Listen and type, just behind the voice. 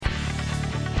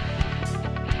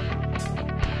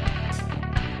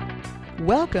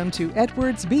Welcome to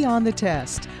Edwards Beyond the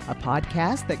Test, a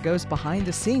podcast that goes behind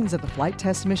the scenes of the flight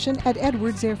test mission at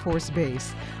Edwards Air Force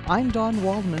Base. I'm Dawn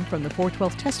Waldman from the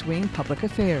 412th Test Wing Public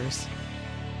Affairs.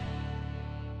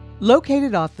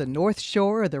 Located off the north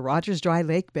shore of the Rogers Dry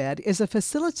Lake bed is a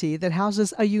facility that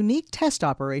houses a unique test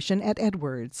operation at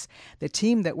Edwards. The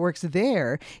team that works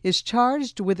there is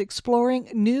charged with exploring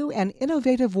new and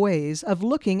innovative ways of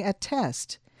looking at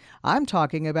test. I'm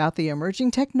talking about the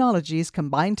Emerging Technologies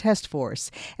Combined Test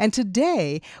Force, and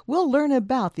today we'll learn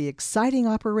about the exciting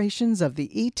operations of the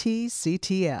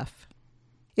ETCTF.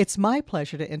 It's my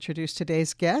pleasure to introduce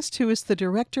today's guest, who is the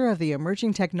Director of the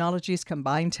Emerging Technologies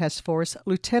Combined Test Force,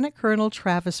 Lieutenant Colonel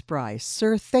Travis Bryce.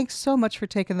 Sir, thanks so much for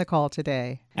taking the call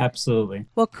today. Absolutely.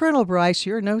 Well, Colonel Bryce,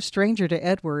 you're no stranger to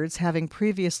Edwards, having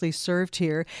previously served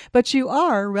here, but you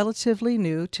are relatively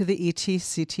new to the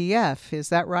ETCTF. Is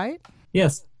that right?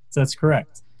 Yes, that's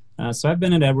correct. So I've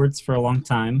been at Edwards for a long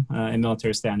time in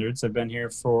military standards. I've been here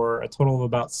for a total of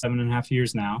about 7.5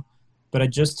 years now. But I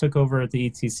just took over at the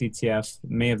ETCTF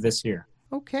May of this year.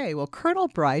 Okay, well, Colonel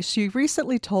Bryce, you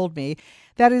recently told me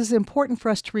that it is important for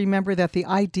us to remember that the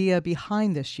idea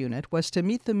behind this unit was to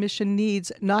meet the mission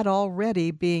needs not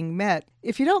already being met.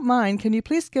 If you don't mind, can you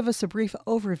please give us a brief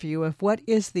overview of what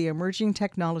is the Emerging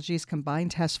Technologies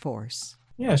Combined Task Force?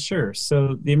 Yeah, sure.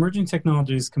 So the Emerging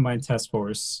Technologies Combined Task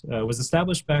Force was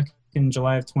established back in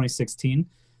July of 2016.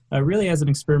 Really as an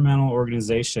experimental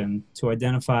organization to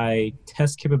identify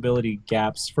test capability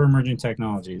gaps for emerging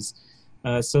technologies.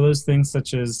 So those things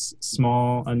such as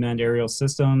small unmanned aerial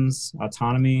systems,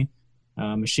 autonomy,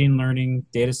 machine learning,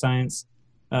 data science,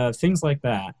 things like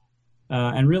that.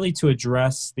 And really to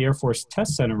address the Air Force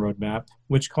Test Center roadmap,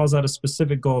 which calls out a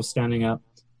specific goal of standing up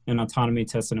an autonomy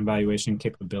test and evaluation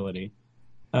capability.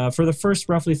 For the first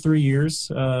roughly 3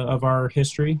 years of our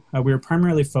history, we were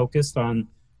primarily focused on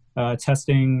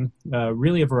testing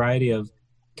really a variety of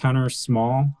counter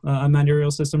small unmanned aerial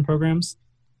system programs,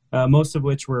 most of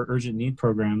which were urgent need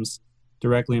programs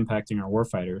directly impacting our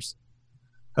warfighters.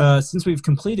 Since we've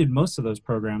completed most of those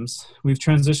programs, we've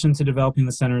transitioned to developing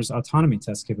the center's autonomy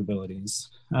test capabilities.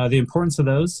 The importance of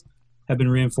those have been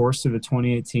reinforced through the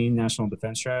 2018 National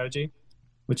Defense Strategy,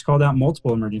 which called out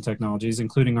multiple emerging technologies,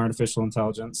 including artificial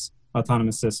intelligence,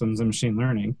 autonomous systems, and machine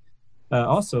learning.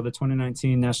 Also, the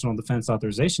 2019 National Defense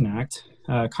Authorization Act,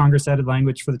 Congress added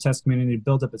language for the test community to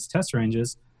build up its test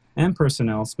ranges and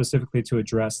personnel specifically to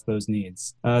address those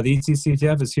needs. The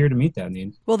ETCTF is here to meet that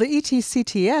need. Well, the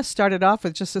ETCTF started off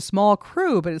with just a small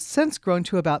crew, but it's since grown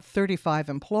to about 35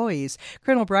 employees.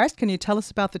 Colonel Bryce, can you tell us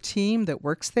about the team that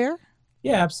works there?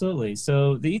 Yeah, absolutely.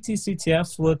 So the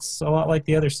ETCTF looks a lot like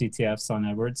the other CTFs on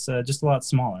Edwards, just a lot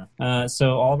smaller.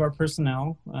 So all of our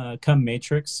personnel come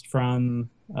matrixed from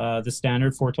the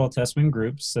standard 412 test wing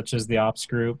groups, such as the ops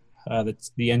group,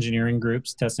 the engineering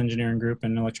groups, test engineering group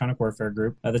and electronic warfare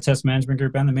group, the test management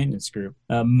group, and the maintenance group.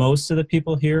 Most of the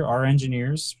people here are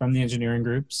engineers from the engineering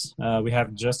groups. We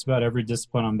have just about every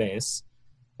discipline on base.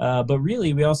 But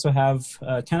really, we also have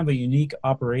kind of a unique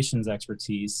operations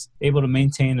expertise, able to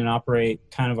maintain and operate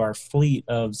kind of our fleet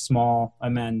of small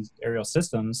unmanned aerial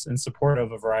systems in support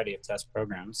of a variety of test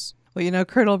programs. Well, you know,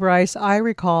 Colonel Bryce, I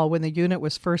recall when the unit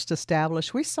was first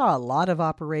established, we saw a lot of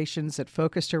operations that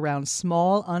focused around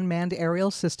small unmanned aerial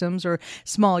systems, or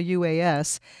small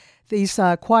UAS. These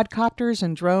quadcopters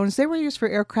and drones, they were used for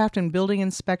aircraft and building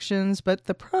inspections, but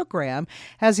the program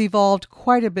has evolved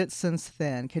quite a bit since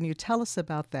then. Can you tell us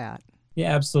about that?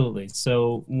 Yeah, absolutely.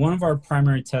 So one of our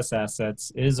primary test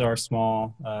assets is our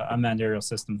small unmanned aerial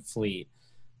system fleet.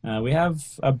 We have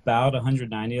about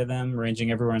 190 of them,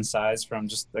 ranging everywhere in size from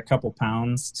just a couple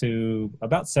pounds to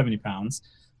about 70 pounds.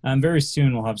 Very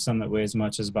soon we'll have some that weigh as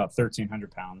much as about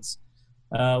 1,300 pounds.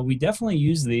 We definitely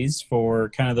use these for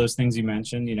kind of those things you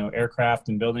mentioned, you know, aircraft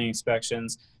and building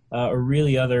inspections, or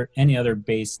really any other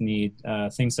base need,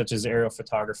 things such as aerial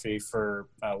photography for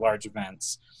large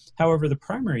events. However, the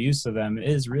primary use of them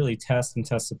is really test and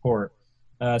test support,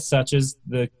 such as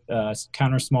the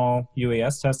counter small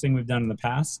UAS testing we've done in the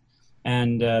past,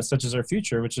 and such as our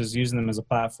future, which is using them as a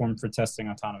platform for testing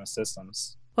autonomous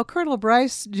systems. Well, Colonel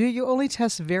Bryce, do you only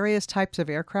test various types of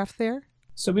aircraft there?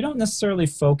 So we don't necessarily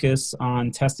focus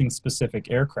on testing specific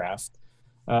aircraft,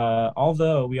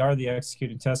 although we are the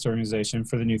executing test organization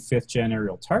for the new 5th-gen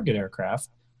aerial target aircraft,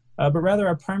 but rather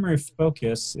our primary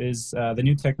focus is the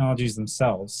new technologies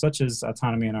themselves, such as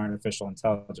autonomy and artificial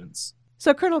intelligence.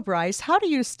 So, Colonel Bryce, how do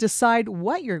you decide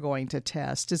what you're going to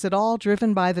test? Is it all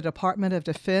driven by the Department of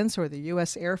Defense or the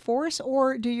U.S. Air Force,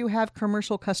 or do you have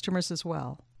commercial customers as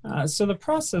well? So the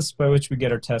process by which we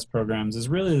get our test programs is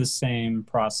really the same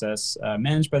process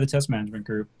managed by the test management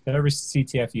group that every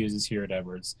CTF uses here at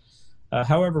Edwards.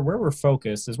 However, where we're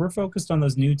focused on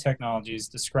those new technologies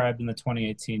described in the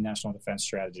 2018 National Defense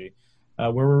Strategy,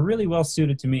 where we're really well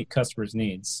suited to meet customers'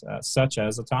 needs, such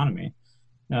as autonomy.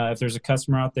 If there's a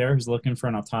customer out there who's looking for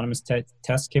an autonomous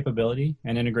test capability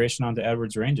and integration onto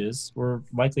Edwards ranges, we're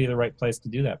likely the right place to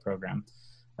do that program.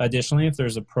 Additionally, if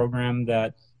there's a program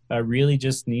that really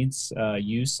just needs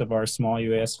use of our small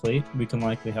UAS fleet, we can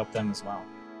likely help them as well.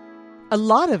 A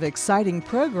lot of exciting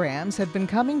programs have been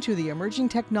coming to the Emerging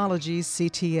Technologies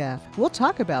CTF. We'll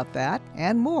talk about that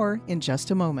and more in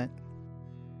just a moment.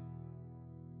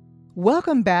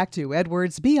 Welcome back to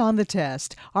Edwards Beyond the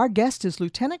Test. Our guest is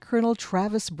Lieutenant Colonel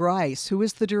Travis Bryce, who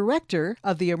is the director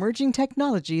of the Emerging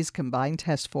Technologies Combined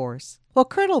Task Force. Well,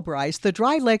 Colonel Bryce, the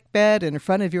dry lake bed in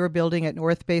front of your building at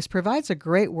North Base provides a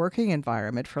great working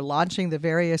environment for launching the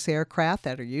various aircraft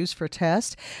that are used for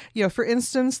test. For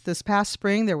instance, this past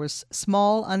spring, there was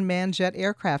small unmanned jet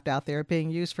aircraft out there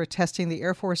being used for testing the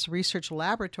Air Force Research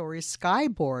Laboratory's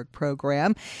Skyborg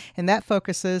program, and that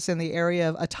focuses in the area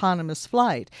of autonomous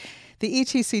flight. The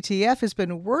ETCTF has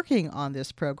been working on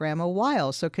this program a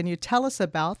while, so can you tell us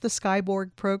about the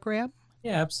Skyborg program?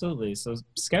 Yeah, absolutely. So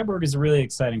Skyborg is a really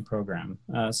exciting program.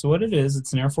 So what it is,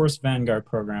 it's an Air Force Vanguard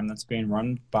program that's being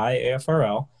run by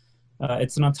AFRL.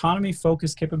 It's an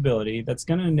autonomy-focused capability that's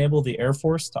going to enable the Air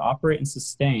Force to operate and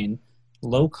sustain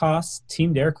low-cost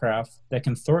teamed aircraft that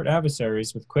can thwart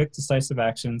adversaries with quick, decisive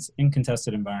actions in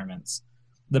contested environments.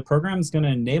 The program is going to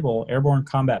enable airborne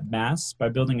combat mass by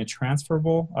building a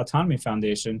transferable autonomy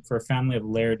foundation for a family of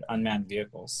layered unmanned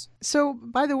vehicles. So,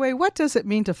 by the way, what does it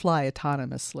mean to fly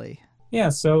autonomously? Yeah,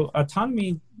 so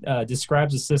autonomy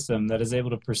describes a system that is able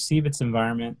to perceive its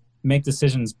environment, make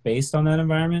decisions based on that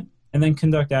environment, and then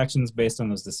conduct actions based on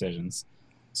those decisions.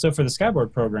 So for the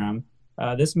Skyborg program,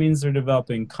 this means they're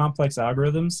developing complex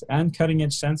algorithms and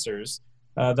cutting-edge sensors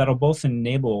that'll both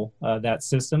enable that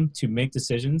system to make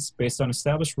decisions based on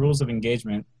established rules of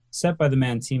engagement set by the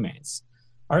manned teammates.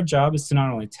 Our job is to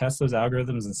not only test those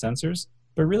algorithms and sensors,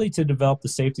 but really to develop the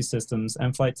safety systems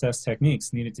and flight test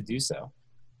techniques needed to do so.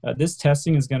 This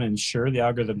testing is going to ensure the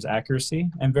algorithm's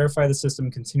accuracy and verify the system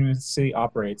continuously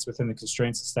operates within the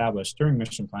constraints established during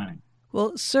mission planning.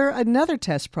 Well, sir, another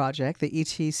test project the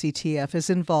ETCTF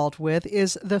is involved with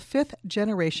is the Fifth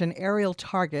Generation Aerial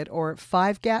Target, or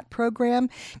 5GAT program.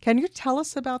 Can you tell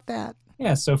us about that?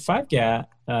 Yeah, so 5GAT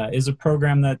is a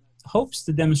program that hopes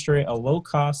to demonstrate a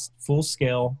low-cost,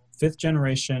 full-scale,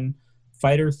 fifth-generation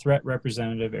fighter threat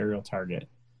representative aerial target.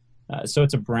 So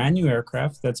it's a brand new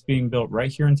aircraft that's being built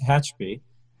right here in Tehachapi,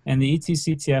 and the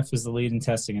ETCTF is the lead in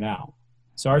testing it out.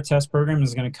 So our test program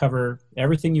is going to cover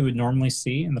everything you would normally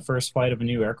see in the first flight of a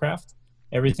new aircraft,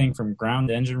 everything from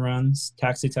ground engine runs,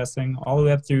 taxi testing, all the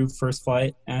way up through first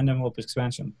flight and envelope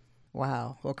expansion.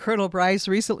 Wow. Well, Colonel Bryce,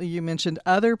 recently you mentioned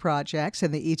other projects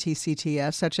in the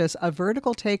ETCTF, such as a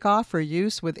vertical takeoff for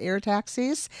use with air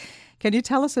taxis. Can you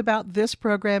tell us about this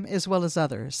program as well as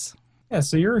others? Yeah,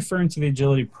 so you're referring to the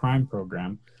Agility Prime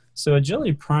program. So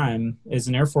Agility Prime is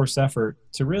an Air Force effort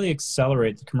to really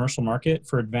accelerate the commercial market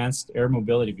for advanced air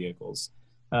mobility vehicles.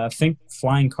 Think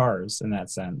flying cars in that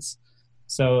sense.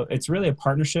 So it's really a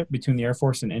partnership between the Air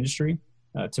Force and industry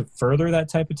to further that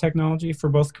type of technology for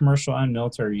both commercial and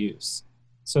military use.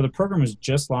 So the program was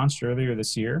just launched earlier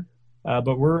this year,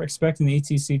 but we're expecting the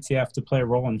ETCTF to play a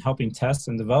role in helping test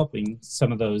and developing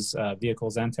some of those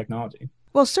vehicles and technology.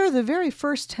 Well, sir, the very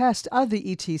first test of the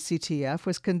ETCTF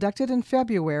was conducted in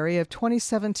February of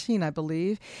 2017, I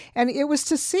believe, and it was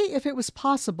to see if it was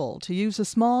possible to use a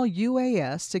small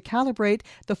UAS to calibrate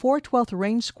the 412th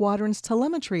Range Squadron's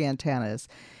telemetry antennas.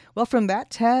 Well, from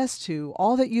that test to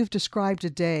all that you've described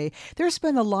today, there's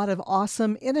been a lot of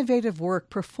awesome, innovative work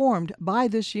performed by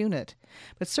this unit.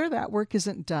 But, sir, that work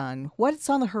isn't done. What's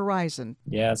on the horizon?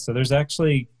 Yeah, so there's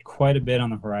actually quite a bit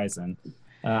on the horizon.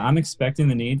 I'm expecting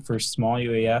the need for small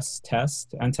UAS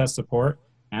test and test support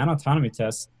and autonomy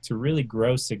tests to really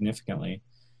grow significantly.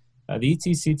 The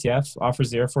ETCTF offers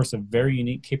the Air Force a very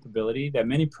unique capability that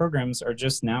many programs are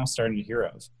just now starting to hear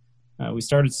of. We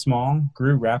started small,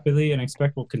 grew rapidly, and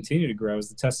expect will continue to grow as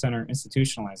the test center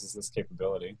institutionalizes this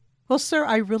capability. Well, sir,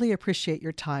 I really appreciate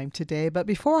your time today, but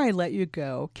before I let you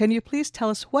go, can you please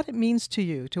tell us what it means to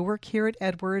you to work here at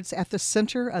Edwards at the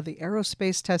center of the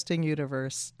aerospace testing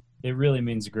universe? It really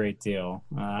means a great deal.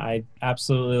 I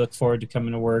absolutely look forward to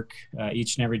coming to work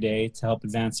each and every day to help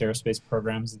advance aerospace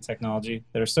programs and technology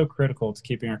that are so critical to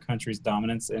keeping our country's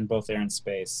dominance in both air and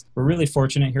space. We're really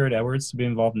fortunate here at Edwards to be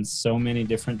involved in so many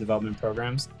different development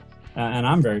programs, and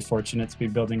I'm very fortunate to be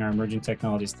building our emerging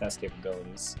technologies test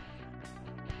capabilities.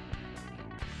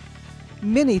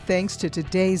 Many thanks to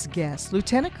today's guest,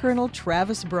 Lieutenant Colonel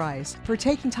Travis Bryce, for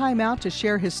taking time out to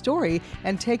share his story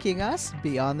and taking us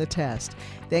beyond the test.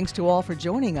 Thanks to all for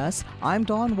joining us. I'm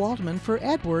Dawn Waldman for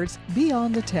Edwards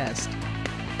Beyond the Test.